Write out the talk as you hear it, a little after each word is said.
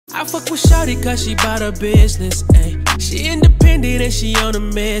I fuck with shawty cause she bout her business, ayy. She independent and she on a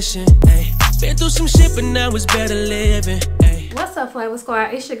mission, ayy. Been through some shit but now it's better living, ayy. What's up, Flavor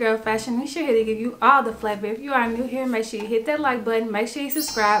Squad? It's your girl Fashion. We're here to give you all the flavor. If you are new here, make sure you hit that like button, make sure you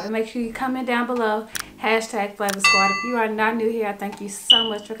subscribe, and make sure you comment down below hashtag Flavor Squad. If you are not new here, I thank you so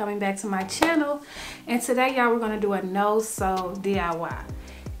much for coming back to my channel. And today, y'all, we're gonna do a no-sew DIY.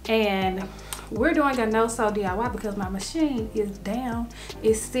 And we're doing a no-sew DIY because my machine is down.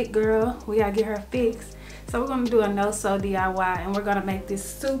 It's sick, girl. We gotta get her fixed. So we're gonna do a no-sew DIY, and we're gonna make this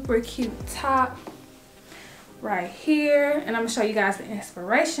super cute top right here. And I'm gonna show you guys the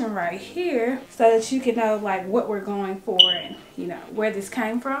inspiration right here so that you can know like what we're going for and you know where this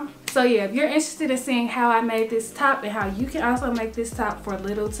came from. So yeah, if you're interested in seeing how I made this top and how you can also make this top for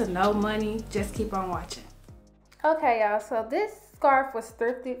little to no money, just keep on watching. Okay, y'all, so this scarf was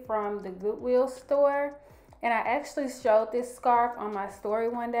thrifted from the Goodwill store, and I actually showed this scarf on my story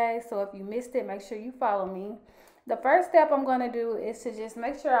one day, so if you missed it, make sure you follow me. The first step I'm going to do is to just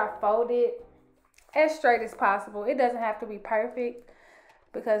make sure I fold it as straight as possible. It doesn't have to be perfect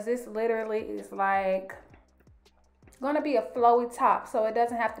because this literally is like going to be a flowy top, so it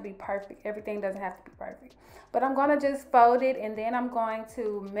doesn't have to be perfect. Everything doesn't have to be perfect, but I'm going to just fold it, and then I'm going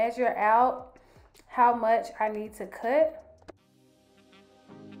to measure out how much I need to cut.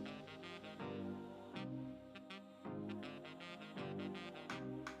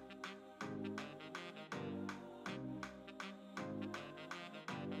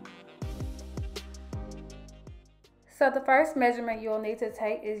 So the first measurement you'll need to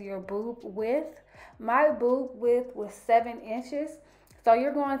take is your boob width. My boob width was 7 inches. So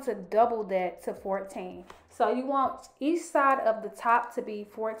you're going to double that to 14. So you want each side of the top to be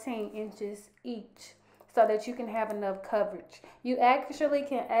 14 inches each so that you can have enough coverage. You actually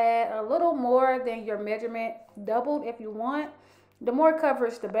can add a little more than your measurement doubled if you want. The more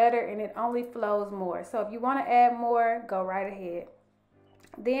coverage, the better, and it only flows more. So if you want to add more, go right ahead.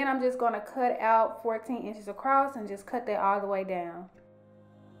 Then I'm just going to cut out 14 inches across and just cut that all the way down.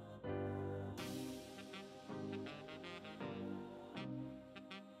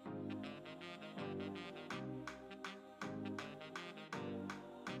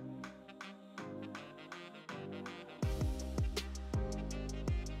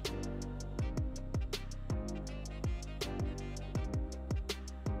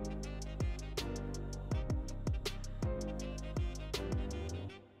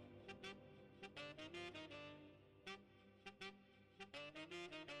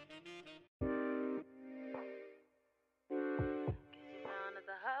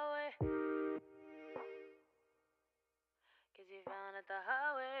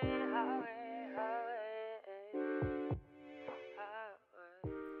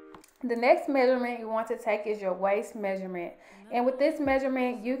 The next measurement you want to take is your waist measurement. And with this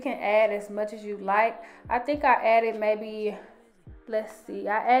measurement, you can add as much as you like. I think I added maybe, let's see,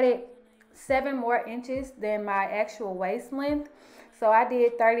 I added 7 more inches than my actual waist length. So I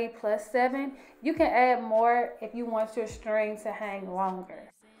did 30 plus 7. You can add more if you want your string to hang longer.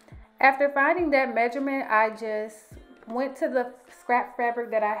 After finding that measurement, I just went to the scrap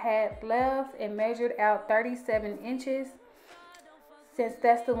fabric that I had left and measured out 37 inches. Since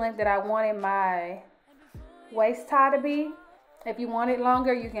that's the length that I wanted my waist tie to be. If you want it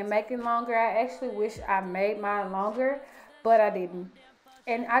longer, you can make it longer. I actually wish I made mine longer, but I didn't.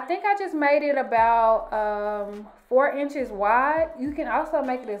 And I think I just made it about 4 inches wide. You can also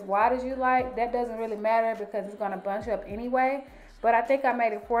make it as wide as you like. That doesn't really matter because it's going to bunch up anyway. But I think I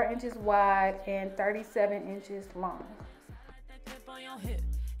made it 4 inches wide and 37 inches long.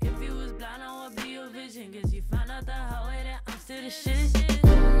 If you was blind, I would be your vision. Cause you found out the highway that I'm still the shit.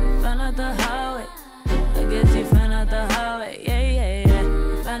 Found out the highway. I guess you found out the highway. Yeah, yeah, yeah.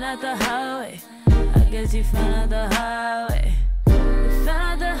 You found out the highway. I guess you found out the highway. You found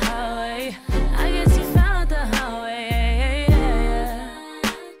out the highway. I guess you found out the highway. Yeah, yeah,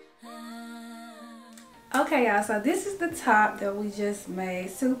 yeah. Okay, y'all, so this is the top that we just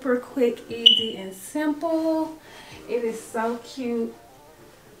made. Super quick, easy, and simple. It is so cute.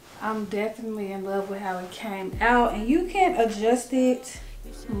 I'm definitely in love with how it came out, and you can adjust it,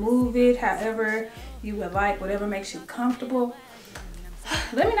 move it however you would like, whatever makes you comfortable.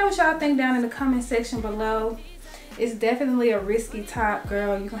 Let me know what y'all think down in the comment section below. It's definitely a risky top,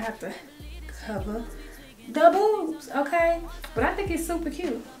 girl. You're gonna have to cover the boobs, okay? But I think it's super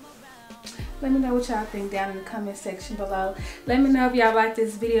cute. Let me know what y'all think down in the comment section below. Let me know if y'all like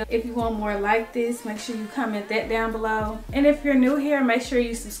this video. If you want more like this, make sure you comment that down below. And if you're new here, make sure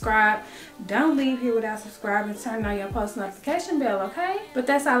you subscribe. Don't leave here without subscribing. Turn on your post notification bell, okay? But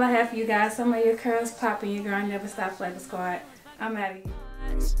that's all I have for you guys. Some of your curls popping. Your girl never stop Flavor Squad. I'm out of here.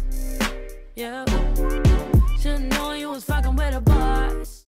 boss. Yeah. Should've known you was fucking with a boss.